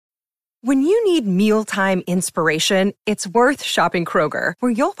When you need mealtime inspiration, it's worth shopping Kroger,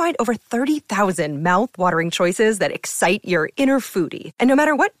 where you'll find over 30,000 mouth-watering choices that excite your inner foodie. And no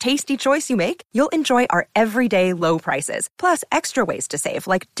matter what tasty choice you make, you'll enjoy our everyday low prices, plus extra ways to save,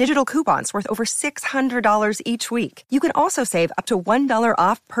 like digital coupons worth over $600 each week. You can also save up to $1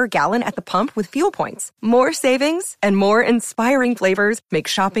 off per gallon at the pump with fuel points. More savings and more inspiring flavors make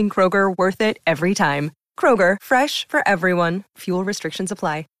shopping Kroger worth it every time. Kroger, fresh for everyone. Fuel restrictions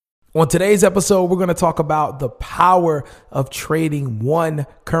apply. On today's episode, we're going to talk about the power of trading one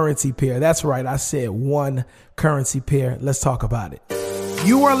currency pair. That's right, I said one currency pair. Let's talk about it.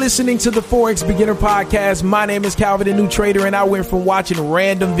 You are listening to the Forex Beginner Podcast. My name is Calvin, the new trader, and I went from watching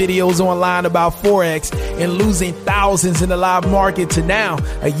random videos online about Forex and losing thousands in the live market to now,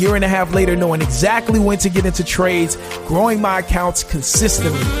 a year and a half later, knowing exactly when to get into trades, growing my accounts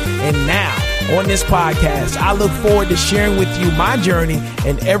consistently. And now, on this podcast, I look forward to sharing with you my journey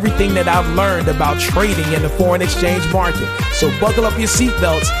and everything that I've learned about trading in the foreign exchange market. So buckle up your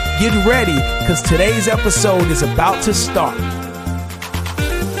seatbelts, get ready, because today's episode is about to start.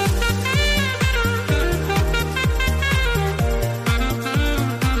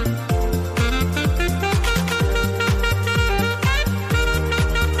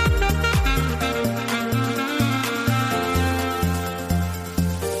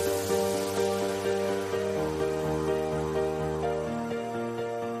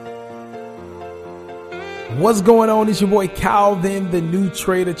 What's going on? It's your boy Calvin, the new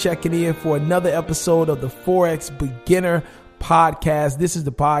trader, checking in for another episode of the Forex Beginner Podcast. This is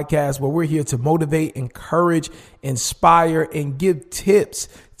the podcast where we're here to motivate, encourage, inspire, and give tips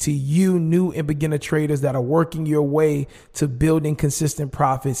to you new and beginner traders that are working your way to building consistent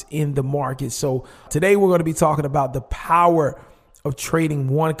profits in the market. So today we're going to be talking about the power of trading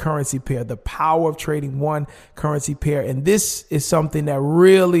one currency pair, the power of trading one currency pair. And this is something that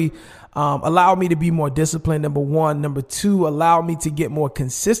really allowed me to be more disciplined, number one. Number two, allowed me to get more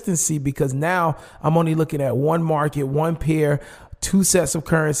consistency, because now I'm only looking at one market, one pair, two sets of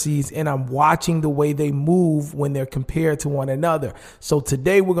currencies, and I'm watching the way they move when they're compared to one another. So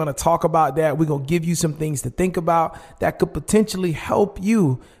today we're going to talk about that. We're going to give you some things to think about that could potentially help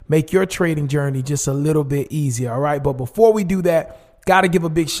you make your trading journey just a little bit easier. All right. But before we do that, got to give a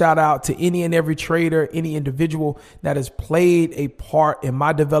big shout out to any and every trader, any individual that has played a part in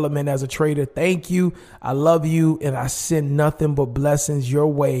my development as a trader. Thank you. I love you. And I send nothing but blessings your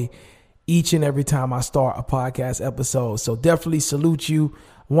way each and every time I start a podcast episode. So definitely salute you.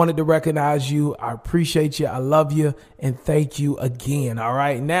 Wanted to recognize you. I appreciate you. I love you. And thank you again. All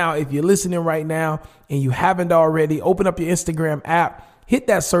right. Now, if you're listening right now and you haven't already, open up your Instagram app. Hit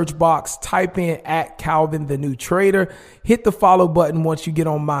that search box, type in @Calvin the new trader, hit the follow button once you get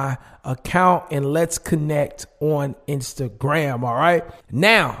on my account, and let's connect on Instagram. All right.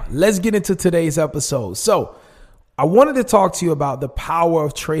 Now let's get into today's episode. So I wanted to talk to you about the power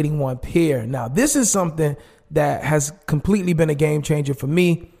of trading one pair. Now, this is something that has completely been a game changer for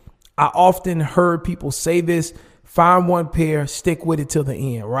me. I often heard people say this: find one pair, stick with it till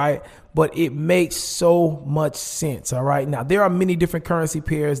the end, right? But it makes so much sense, all right? Now, there are many different currency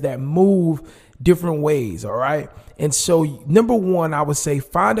pairs that move different ways, all right? And so, number one, I would say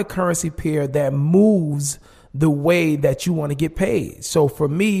find a currency pair that moves the way that you want to get paid. So for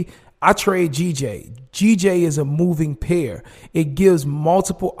me, I trade GJ. GJ is a moving pair. It gives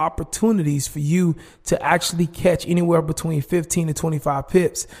multiple opportunities for you to actually catch anywhere between 15 to 25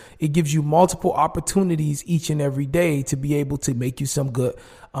 pips. It gives you multiple opportunities each and every day to be able to make you some good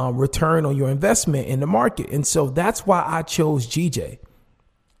return on your investment in the market. And so that's why I chose GJ.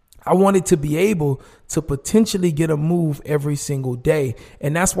 I wanted to be able to potentially get a move every single day.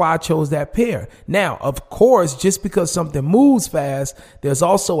 And that's why I chose that pair. Now, of course, just because something moves fast, there's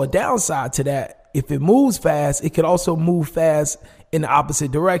also a downside to that. If it moves fast, it could also move fast in the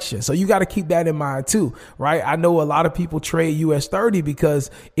opposite direction. So you got to keep that in mind too, right? I know a lot of people trade US 30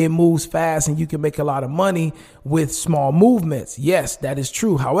 because it moves fast and you can make a lot of money with small movements. Yes, that is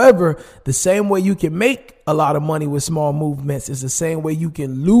true. However, the same way you can make a lot of money with small movements is the same way you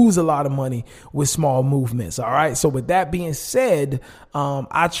can lose a lot of money with small movements. All right. So with that being said,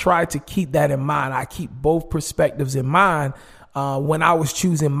 I try to keep that in mind. I keep both perspectives in mind when I was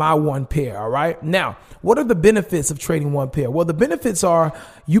choosing my one pair. All right. Now, what are the benefits of trading one pair? Well, the benefits are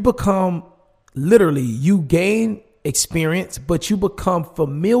you gain experience, but you become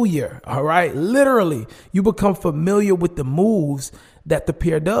familiar. All right. Literally, you become familiar with the moves that the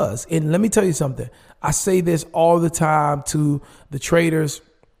pair does. And let me tell you something. I say this all the time to the traders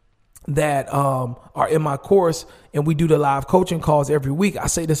that are in my course, and we do the live coaching calls every week. I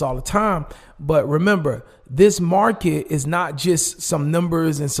say this all the time, but remember, this market is not just some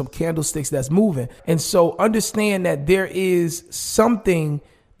numbers and some candlesticks that's moving. And so understand that there is something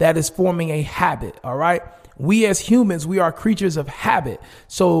that is forming a habit. All right. We as humans, we are creatures of habit.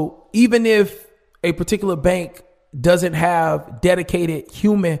 So even if a particular bank doesn't have dedicated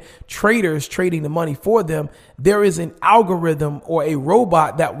human traders trading the money for them, there is an algorithm or a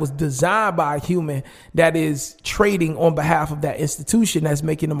robot that was designed by a human that is trading on behalf of that institution that's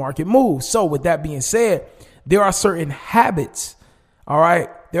making the market move. So with that being said, there are certain habits. All right.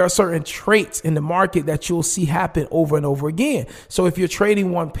 There are certain traits in the market that you'll see happen over and over again. So if you're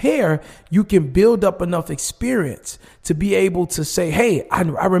trading one pair, you can build up enough experience to be able to say, hey, I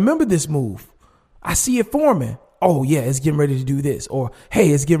remember this move. I see it forming. Oh yeah, it's getting ready to do this, or hey,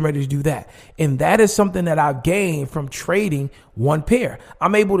 it's getting ready to do that. And that is something that I've gained from trading one pair.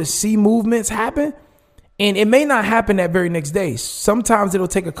 I'm able to see movements happen, and it may not happen that very next day. Sometimes it'll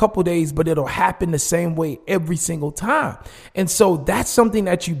take a couple days, but it'll happen the same way every single time. And so that's something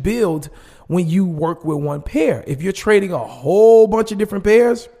that you build when you work with one pair. If you're trading a whole bunch of different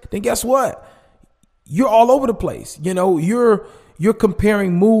pairs, then guess what? You're all over the place. You know, you're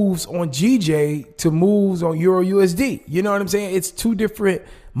comparing moves on GJ to moves on Euro USD. You know what I'm saying? It's two different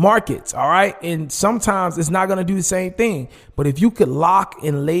markets. All right. And sometimes it's not going to do the same thing. But if you could lock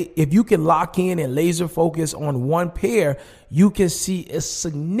in and laser focus on one pair, you can see a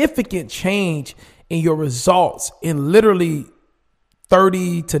significant change in your results in literally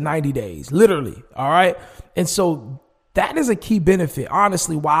 30 to 90 days, literally. All right. And so that is a key benefit,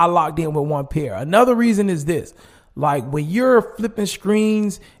 honestly, why I locked in with one pair. Another reason is this. Like when you're flipping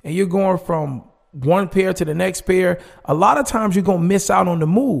screens and you're going from one pair to the next pair, a lot of times you're going to miss out on the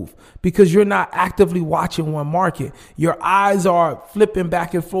move because you're not actively watching one market. Your eyes are flipping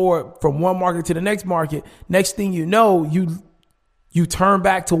back and forth from one market to the next market. Next thing you know, you turn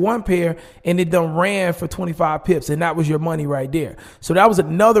back to one pair and it done ran for 25 pips, and that was your money right there. So that was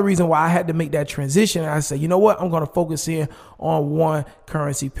another reason why I had to make that transition. And I said, you know what? I'm going to focus in on one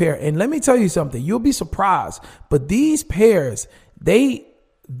currency pair. And let me tell you something, you'll be surprised, but these pairs,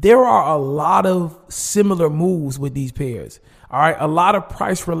 there are a lot of similar moves with these pairs. All right. A lot of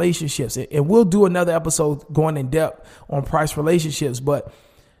price relationships, and we'll do another episode going in depth on price relationships, but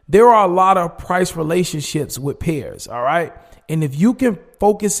there are a lot of price relationships with pairs. All right. And if you can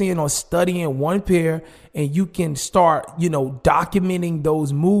focus in on studying one pair and you can start, documenting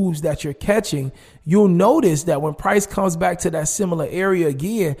those moves that you're catching, you'll notice that when price comes back to that similar area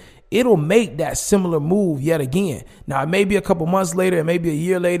again, it'll make that similar move yet again. Now, it may be a couple months later, it may be a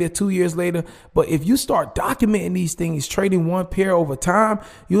year later, 2 years later. But if you start documenting these things, trading one pair over time,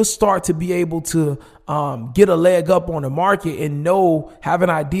 you'll start to be able to get a leg up on the market and have an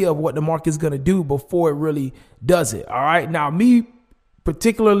idea of what the market's going to do before it really does it. All right. Now, me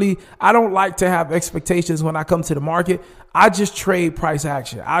particularly, I don't like to have expectations when I come to the market. I just trade price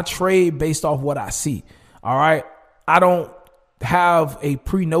action. I trade based off what I see. All right. I don't have a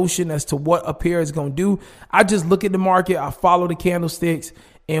pre-notion as to what a pair is going to do. I just look at the market. I follow the candlesticks,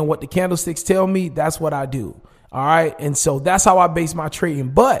 and what the candlesticks tell me, that's what I do. All right. And so that's how I base my trading.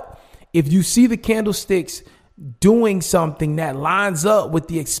 But if you see the candlesticks doing something that lines up with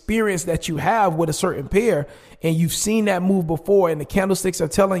the experience that you have with a certain pair, and you've seen that move before, and the candlesticks are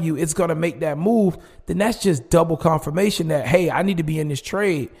telling you it's going to make that move, then that's just double confirmation that, hey, I need to be in this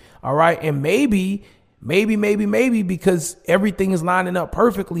trade. All right. And maybe because everything is lining up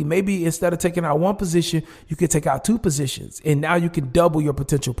perfectly, maybe instead of taking out one position, you could take out two positions, and now you can double your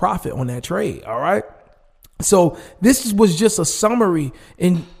potential profit on that trade. All right. So this was just a summary,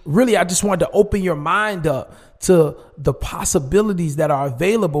 and really, I just wanted to open your mind up to the possibilities that are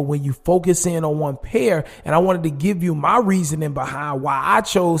available when you focus in on one pair. And I wanted to give you my reasoning behind why I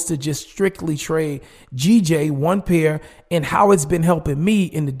chose to just strictly trade GJ one pair and how it's been helping me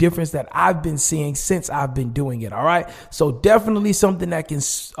in the difference that I've been seeing since I've been doing it. All right. So definitely something that can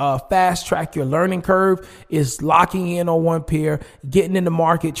fast track your learning curve is locking in on one pair, getting in the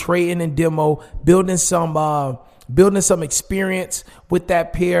market, trading and demo, building some experience with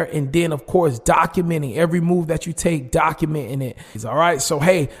that pair, and then of course documenting every move that you take, documenting it. All right. So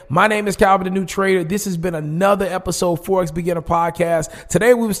hey, my name is Calvin, the New Trader. This has been another episode Forex Beginner Podcast.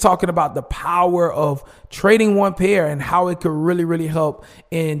 Today we was talking about the power of trading one pair and how it could really, really help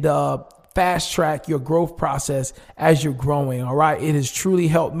and fast track your growth process as you're growing. All right. It has truly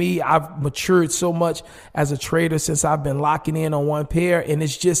helped me. I've matured so much as a trader since I've been locking in on one pair, and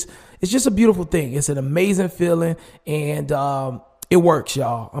it's just a beautiful thing. It's an amazing feeling, and it works,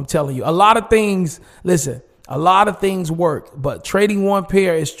 y'all. I'm telling you, a lot of things A lot of things work, but trading one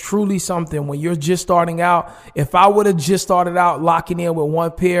pair is truly something when you're just starting out. If I would have just started out locking in with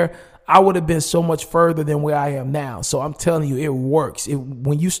one pair, I would have been so much further than where I am now. So I'm telling you, it works.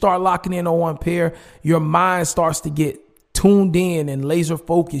 When you start locking in on one pair, your mind starts to get tuned in and laser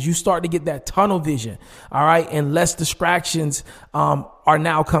focused. You start to get that tunnel vision. All right. And less distractions are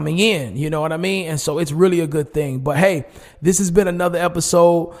now coming in. You know what I mean? And so it's really a good thing. But hey, this has been another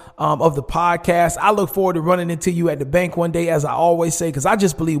episode of the podcast. I look forward to running into you at the bank one day, as I always say, because I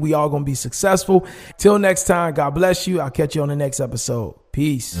just believe we all going to be successful. Till next time, God bless you. I'll catch you on the next episode.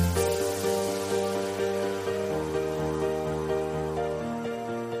 Peace.